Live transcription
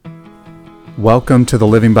Welcome to the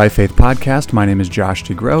Living by Faith podcast. My name is Josh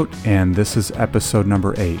T. Grote, and this is episode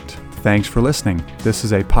number 8. Thanks for listening. This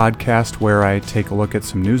is a podcast where I take a look at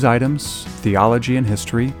some news items, theology, and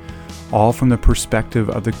history, all from the perspective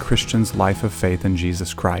of the Christian's life of faith in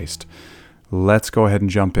Jesus Christ. Let's go ahead and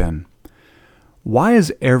jump in. Why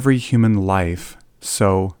is every human life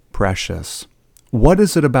so precious? What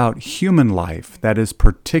is it about human life that is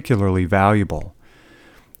particularly valuable?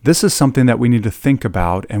 This is something that we need to think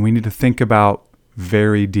about, and we need to think about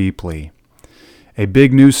very deeply. A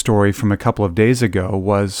big news story from a couple of days ago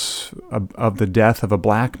was of the death of a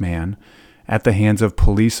black man at the hands of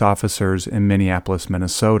police officers in Minneapolis,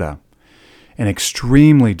 Minnesota. An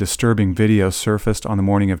extremely disturbing video surfaced on the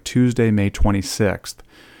morning of Tuesday, May 26th,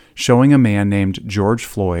 showing a man named George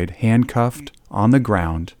Floyd handcuffed on the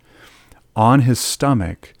ground, on his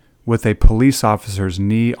stomach, with a police officer's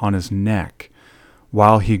knee on his neck,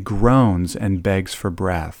 while he groans and begs for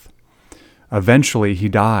breath. Eventually, he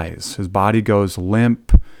dies. His body goes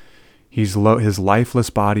limp. His lifeless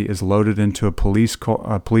body is loaded into a police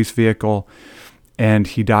vehicle, and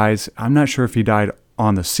he dies. I'm not sure if he died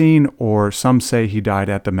on the scene, or some say he died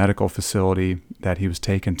at the medical facility that he was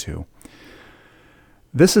taken to.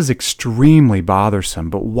 This is extremely bothersome,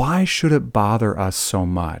 but why should it bother us so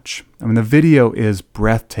much? I mean, the video is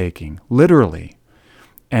breathtaking, literally,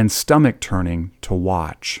 and stomach-turning to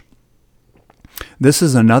watch. This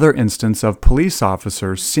is another instance of police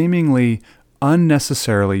officers seemingly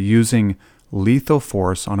unnecessarily using lethal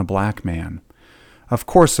force on a black man. Of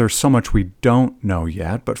course, there's so much we don't know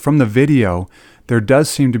yet, but from the video, there does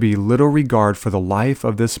seem to be little regard for the life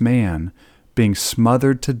of this man being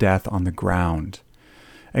smothered to death on the ground.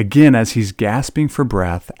 Again, as he's gasping for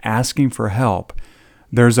breath, asking for help,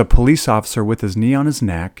 there's a police officer with his knee on his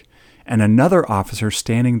neck, and another officer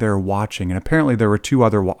standing there watching, and apparently there were 2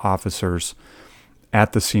 other officers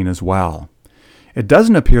at the scene as well. It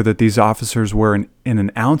doesn't appear that these officers were in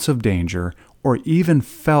an ounce of danger or even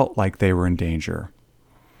felt like they were in danger.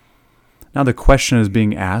 Now the question is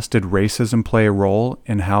being asked, did racism play a role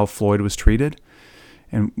in how Floyd was treated?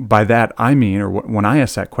 And by that I mean, or when I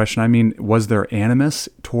ask that question, I mean, was there animus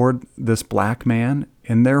toward this black man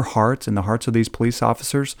in their hearts, in the hearts of these police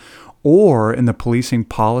officers, or in the policing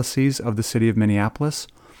policies of the city of Minneapolis?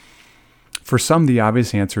 For some, the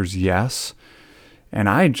obvious answer is yes. And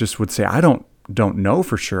I just would say I don't know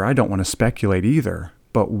for sure. I don't want to speculate either.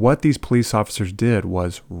 But what these police officers did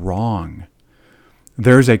was wrong.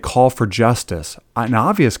 There's a call for justice, an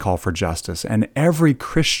obvious call for justice, and every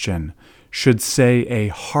Christian should say a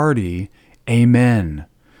hearty amen.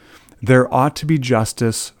 There ought to be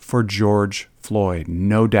justice for George Floyd,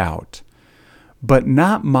 no doubt. But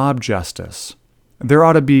not mob justice. There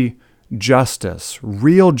ought to be justice,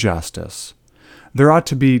 real justice. There ought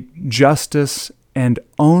to be justice and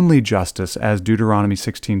only justice, as Deuteronomy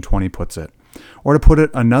 16:20 puts it. Or to put it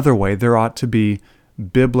another way, there ought to be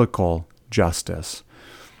biblical justice.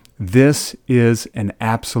 This is an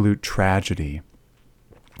absolute tragedy.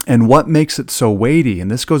 And what makes it so weighty, and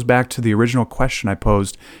this goes back to the original question I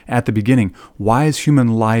posed at the beginning, why is human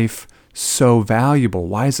life so valuable?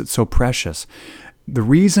 Why is it so precious? The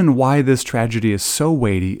reason why this tragedy is so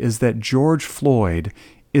weighty is that George Floyd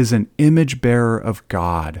is an image bearer of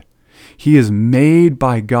God. He is made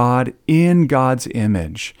by God in God's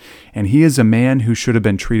image, and he is a man who should have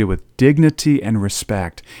been treated with dignity and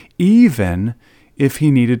respect, even if he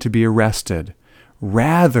needed to be arrested,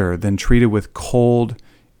 rather than treated with cold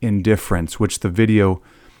indifference, which the video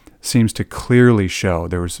seems to clearly show.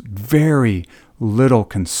 There was very little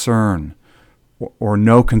concern or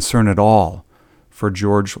no concern at all for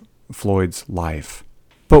George Floyd's life.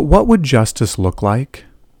 But what would justice look like?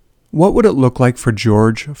 What would it look like for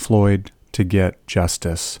George Floyd to get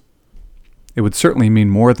justice? It would certainly mean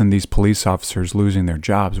more than these police officers losing their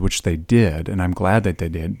jobs, which they did, and I'm glad that they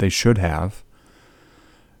did. They should have.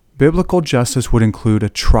 Biblical justice would include a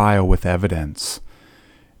trial with evidence.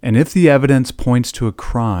 And if the evidence points to a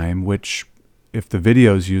crime, which, if the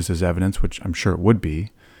videos used as evidence, which I'm sure it would be,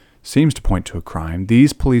 seems to point to a crime,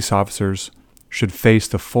 these police officers should face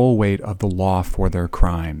the full weight of the law for their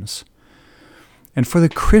crimes. And for the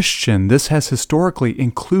Christian, this has historically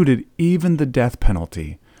included even the death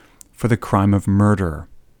penalty for the crime of murder.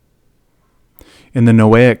 In the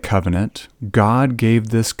Noahic covenant, God gave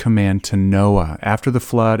this command to Noah. After the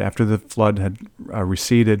flood had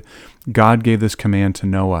receded, God gave this command to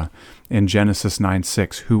Noah in Genesis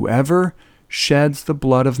 9:6. Whoever sheds the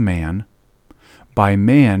blood of man, by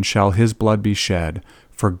man shall his blood be shed,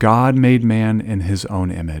 for God made man in his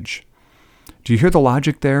own image. Do you hear the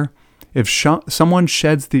logic there? If someone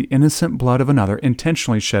sheds the innocent blood of another,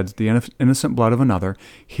 intentionally sheds the innocent blood of another,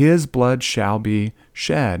 his blood shall be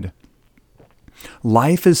shed.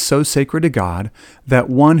 Life is so sacred to God that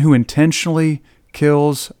one who intentionally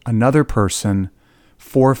kills another person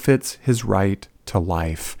forfeits his right to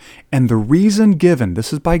life. And the reason given,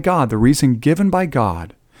 this is by God, the reason given by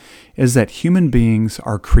God is that human beings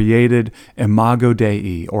are created imago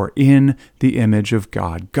Dei, or in the image of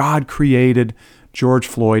God. God created George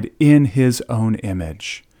Floyd in his own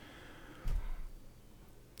image.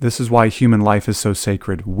 This is why human life is so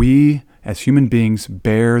sacred. We, as human beings,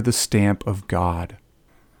 bear the stamp of God.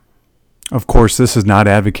 Of course, this is not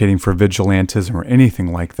advocating for vigilantism or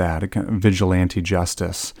anything like that, vigilante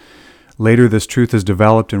justice. Later, this truth is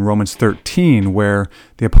developed in Romans 13, where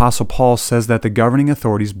the Apostle Paul says that the governing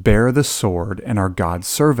authorities bear the sword and are God's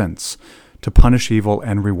servants to punish evil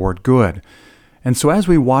and reward good. And so as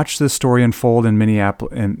we watch this story unfold in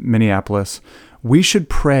Minneapolis, we should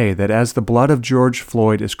pray that as the blood of George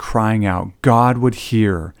Floyd is crying out, God would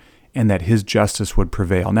hear and that his justice would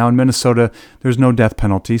prevail. Now in Minnesota, there's no death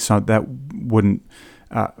penalty, so that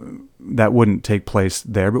wouldn't take place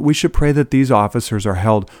there. But we should pray that these officers are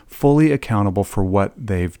held fully accountable for what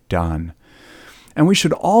they've done. And we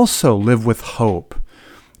should also live with hope,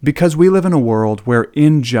 because we live in a world where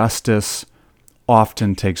injustice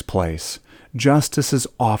often takes place. Justice is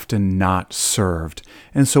often not served.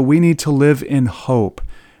 And so we need to live in hope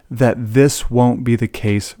that this won't be the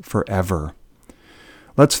case forever.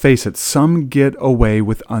 Let's face it, some get away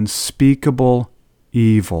with unspeakable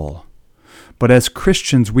evil. But as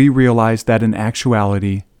Christians, we realize that in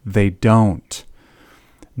actuality, they don't.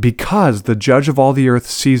 Because the judge of all the earth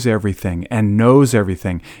sees everything and knows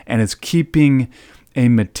everything and is keeping a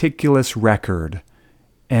meticulous record,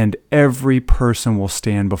 and every person will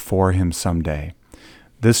stand before him someday.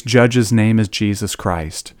 This judge's name is Jesus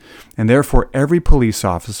Christ. And therefore, every police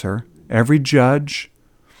officer, every judge,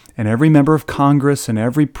 and every member of Congress, and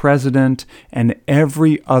every president, and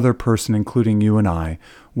every other person, including you and I,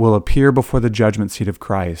 will appear before the judgment seat of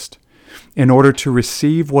Christ in order to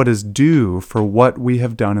receive what is due for what we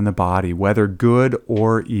have done in the body, whether good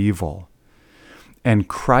or evil. And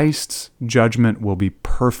Christ's judgment will be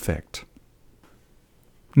perfect.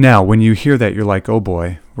 Now, when you hear that, you're like, oh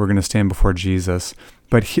boy, we're going to stand before Jesus.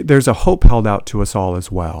 But there's a hope held out to us all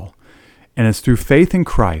as well. And it's through faith in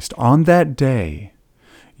Christ. On that day,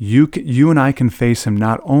 you and I can face him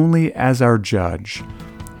not only as our judge,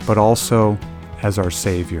 but also as our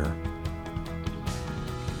Savior.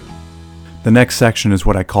 The next section is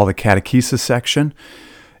what I call the catechesis section.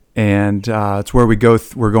 And it's where we're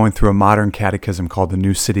going through a modern catechism called the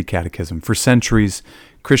New City Catechism. For centuries,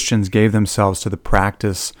 Christians gave themselves to the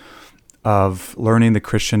practice of learning the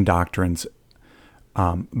Christian doctrines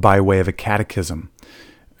by way of a catechism.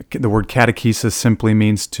 The word catechesis simply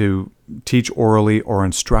means to teach orally or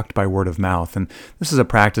instruct by word of mouth. And this is a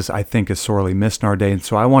practice I think is sorely missed in our day. And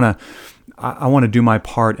so I want to do my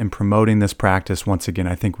part in promoting this practice. Once again,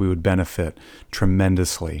 I think we would benefit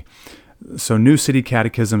tremendously. So New City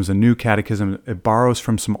Catechism is a new catechism. It borrows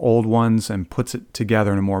from some old ones and puts it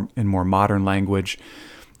together in more modern language.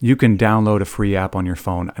 You can download a free app on your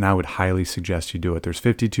phone, and I would highly suggest you do it. There's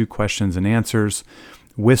 52 questions and answers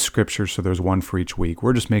with scripture, so there's one for each week.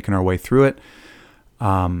 We're just making our way through it.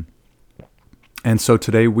 And so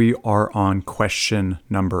today we are on question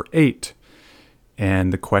number 8.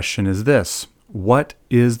 And the question is this: what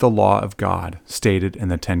is the law of God stated in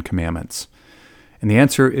the Ten Commandments? And the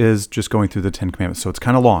answer is just going through the Ten Commandments. So it's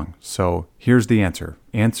kind of long. So here's the answer.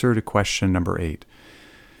 Answer to question number 8.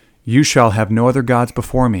 You shall have no other gods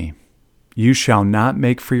before me. You shall not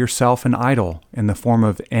make for yourself an idol in the form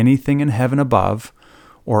of anything in heaven above,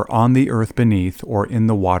 or on the earth beneath, or in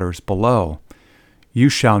the waters below. You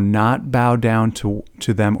shall not bow down to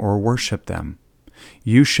them or worship them.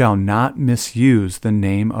 You shall not misuse the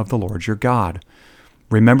name of the Lord your God.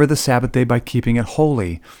 Remember the Sabbath day by keeping it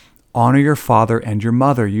holy. Honor your father and your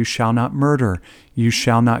mother. You shall not murder. You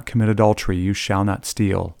shall not commit adultery. You shall not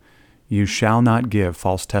steal. You shall not give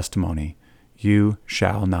false testimony. You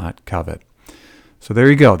shall not covet. So there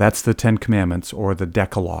you go. That's the Ten Commandments, or the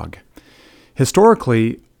Decalogue.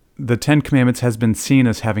 Historically, the Ten Commandments has been seen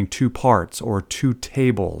as having two parts, or two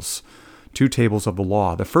tables of the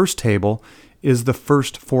law. The first table is the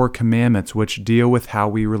first 4 commandments, which deal with how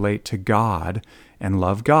we relate to God and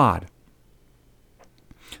love God.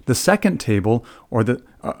 The second table, or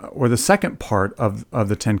the second part of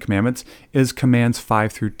the Ten Commandments, is commands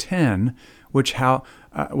 5 through 10, which have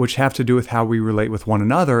to do with how we relate with one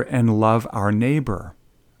another and love our neighbor.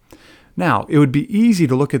 Now, it would be easy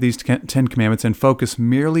to look at these 10 commandments and focus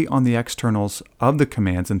merely on the externals of the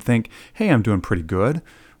commands and think, hey, I'm doing pretty good,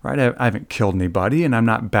 right? I haven't killed anybody, and I'm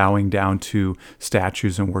not bowing down to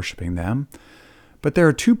statues and worshiping them. But there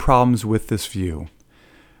are two problems with this view.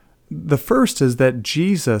 The first is that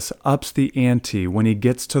Jesus ups the ante when he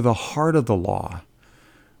gets to the heart of the law,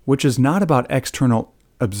 which is not about external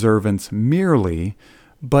observance merely,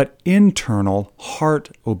 but internal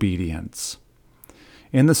heart obedience.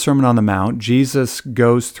 In the Sermon on the Mount, Jesus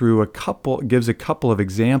gives a couple of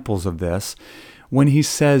examples of this when he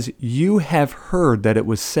says, "You have heard that it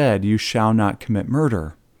was said, 'You shall not commit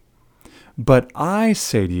murder.' But I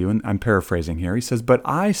say to you," and I'm paraphrasing here, he says, "But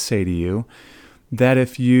I say to you that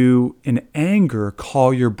if you in anger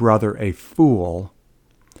call your brother a fool,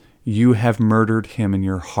 you have murdered him in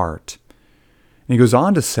your heart." And he goes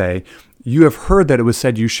on to say, "You have heard that it was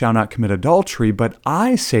said, 'You shall not commit adultery,' but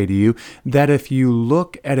I say to you that if you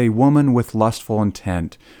look at a woman with lustful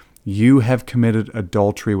intent, you have committed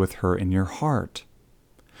adultery with her in your heart."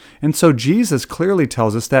 And so Jesus clearly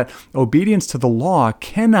tells us that obedience to the law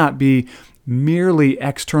cannot be merely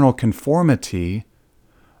external conformity,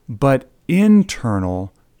 but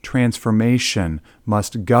internal transformation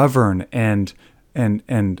must govern and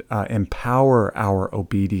empower our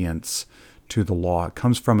obedience to the law. It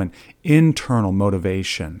comes from an internal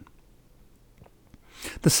motivation.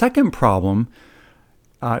 The second problem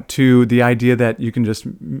to the idea that you can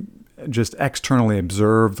just externally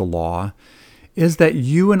observe the law is that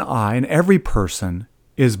you and I and every person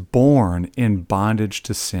is born in bondage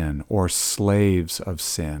to sin or slaves of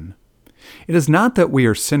sin. It is not that we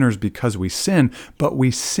are sinners because we sin, but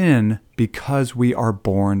we sin because we are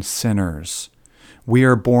born sinners. We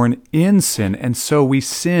are born in sin, and so we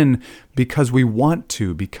sin because we want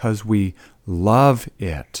to, because we love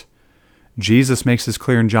it. Jesus makes this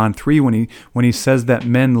clear in John 3 when he says that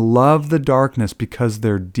men love the darkness because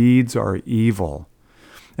their deeds are evil.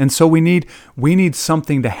 And so we need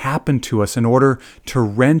something to happen to us in order to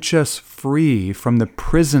wrench us free from the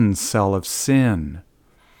prison cell of sin.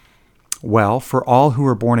 Well, for all who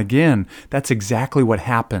are born again, that's exactly what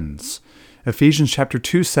happens. Ephesians chapter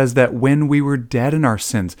 2 says that when we were dead in our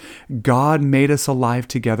sins, God made us alive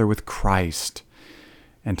together with Christ,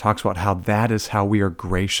 and talks about how that is how we are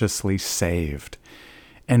graciously saved.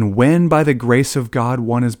 And when by the grace of God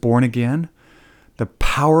one is born again, the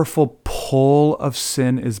powerful pull of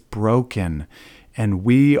sin is broken, and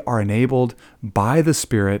we are enabled by the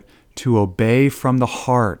Spirit to obey from the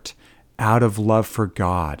heart out of love for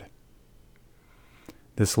God.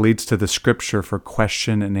 This leads to the scripture for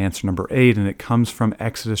question and answer number 8, and it comes from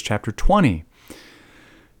Exodus chapter 20,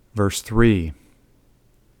 verse 3.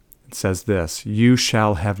 It says this, "You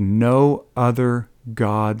shall have no other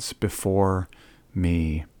gods before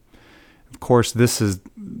me." Of course, this is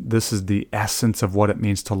the essence of what it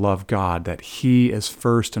means to love God, that He is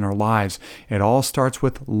first in our lives. It all starts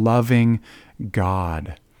with loving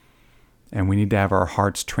God. And we need to have our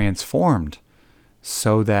hearts transformed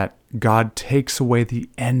so that God takes away the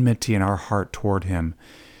enmity in our heart toward Him,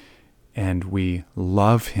 and we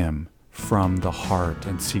love Him from the heart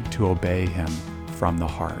and seek to obey Him from the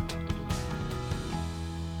heart.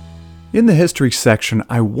 In the history section,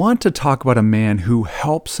 I want to talk about a man who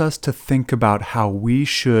helps us to think about how we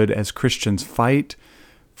should, as Christians, fight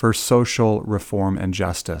for social reform and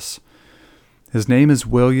justice. His name is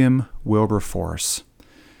William Wilberforce.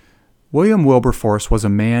 William Wilberforce was a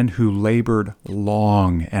man who labored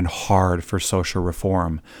long and hard for social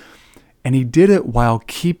reform, and he did it while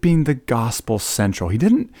keeping the gospel central. He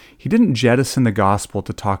didn't jettison the gospel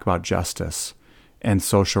to talk about justice and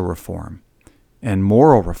social reform and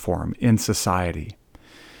moral reform in society.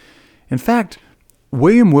 In fact,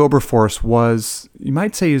 William Wilberforce was, you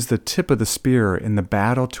might say, is the tip of the spear in the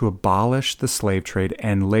battle to abolish the slave trade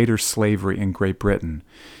and later slavery in Great Britain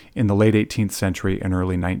in the late 18th century and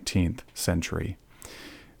early 19th century.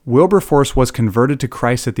 Wilberforce was converted to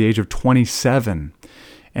Christ at the age of 27,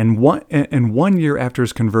 and one year after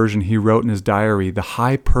his conversion, he wrote in his diary the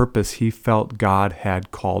high purpose he felt God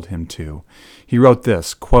had called him to. He wrote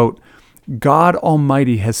this, quote, "God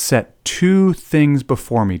Almighty has set two things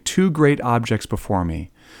before me, two great objects before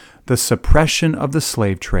me, the suppression of the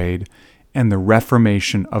slave trade and the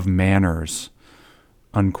reformation of manners."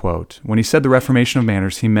 Unquote. When he said the reformation of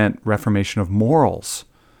manners, he meant reformation of morals.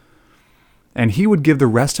 And he would give the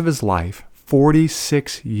rest of his life,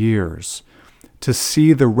 46 years, to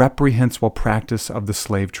see the reprehensible practice of the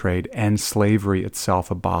slave trade and slavery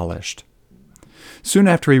itself abolished. Soon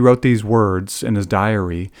after he wrote these words in his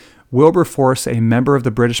diary, Wilberforce, a member of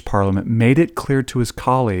the British Parliament, made it clear to his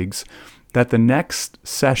colleagues that the next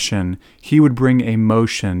session he would bring a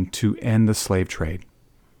motion to end the slave trade.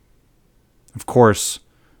 Of course,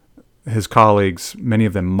 his colleagues, many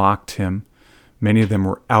of them mocked him. Many of them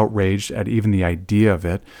were outraged at even the idea of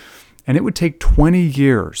it. And it would take 20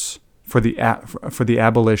 years for the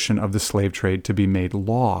abolition of the slave trade to be made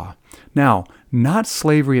law. Now, not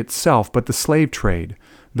slavery itself, but the slave trade,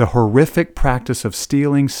 the horrific practice of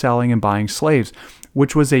stealing, selling, and buying slaves,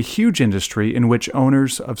 which was a huge industry in which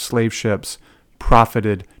owners of slave ships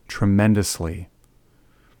profited tremendously.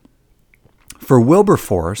 For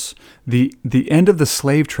Wilberforce, the end of the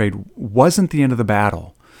slave trade wasn't the end of the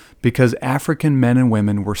battle, because African men and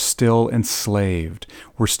women were still enslaved,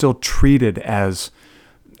 were still treated as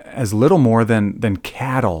little more than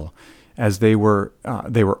cattle, as they were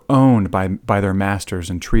owned by their masters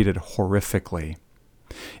and treated horrifically.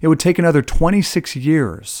 It would take another 26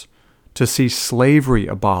 years to see slavery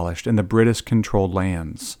abolished in the British-controlled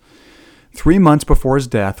lands. 3 months before his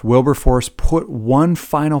death, Wilberforce put one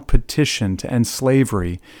final petition to end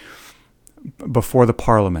slavery before the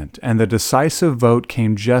Parliament, and the decisive vote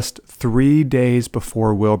came just 3 days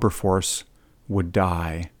before Wilberforce would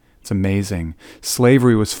die. It's amazing.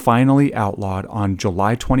 Slavery was finally outlawed on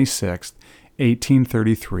July 26,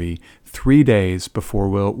 1833, 3 days before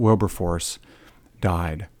Wilberforce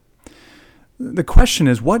died. The question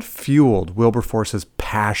is, what fueled Wilberforce's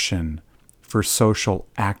passion for social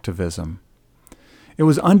activism? It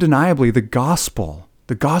was undeniably the gospel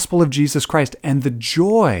of Jesus Christ, and the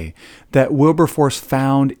joy that Wilberforce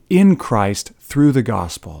found in Christ through the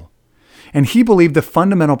gospel. And he believed the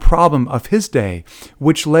fundamental problem of his day,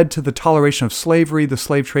 which led to the toleration of slavery, the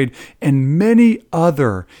slave trade, and many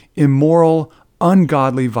other immoral,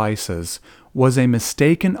 ungodly vices, was a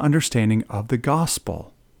mistaken understanding of the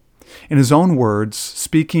gospel. In his own words,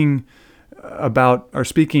 speaking about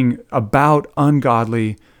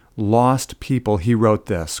ungodly, lost people, he wrote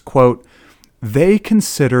this, quote, "They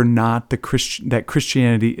consider not that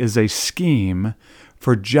Christianity is a scheme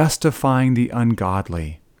for justifying the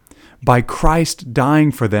ungodly, by Christ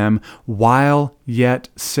dying for them while yet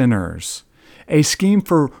sinners, a scheme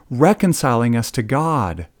for reconciling us to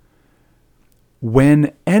God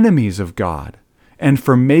when enemies of God, and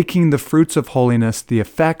for making the fruits of holiness the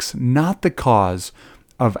effects, not the cause,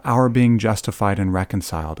 of our being justified and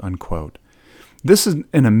reconciled," unquote. This is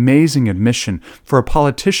an amazing admission for a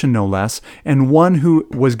politician, no less, and one who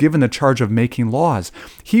was given the charge of making laws.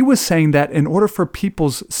 He was saying that in order for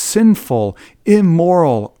people's sinful,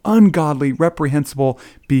 immoral, ungodly, reprehensible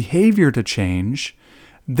behavior to change,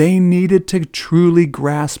 they needed to truly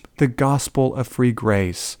grasp the gospel of free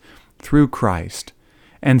grace through Christ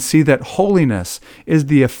and see that holiness is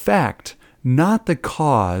the effect, not the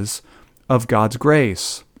cause, of God's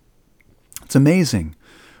grace. It's amazing.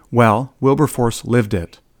 Well, Wilberforce lived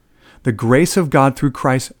it. The grace of God through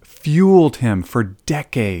Christ fueled him for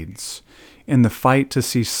decades in the fight to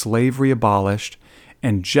see slavery abolished,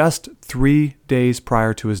 and just 3 days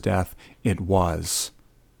prior to his death, it was.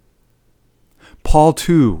 Paul,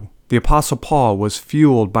 too, the Apostle Paul, was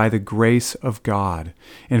fueled by the grace of God.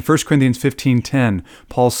 In 1 Corinthians 15:10,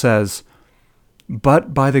 Paul says,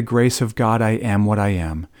 "But by the grace of God I am what I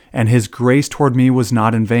am, and his grace toward me was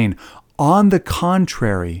not in vain. On the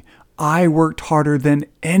contrary, I worked harder than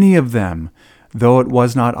any of them, though it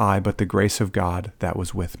was not I, but the grace of God that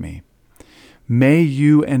was with me." May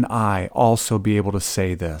you and I also be able to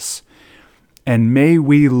say this, and may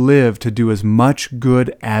we live to do as much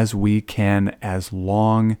good as we can as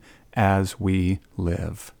long as we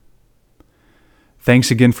live.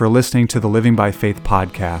 Thanks again for listening to the Living by Faith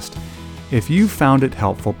podcast. If you found it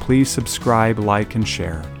helpful, please subscribe, like, and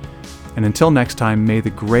share. And until next time, may the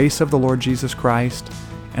grace of the Lord Jesus Christ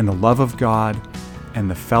and the love of God and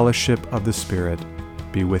the fellowship of the Spirit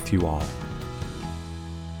be with you all.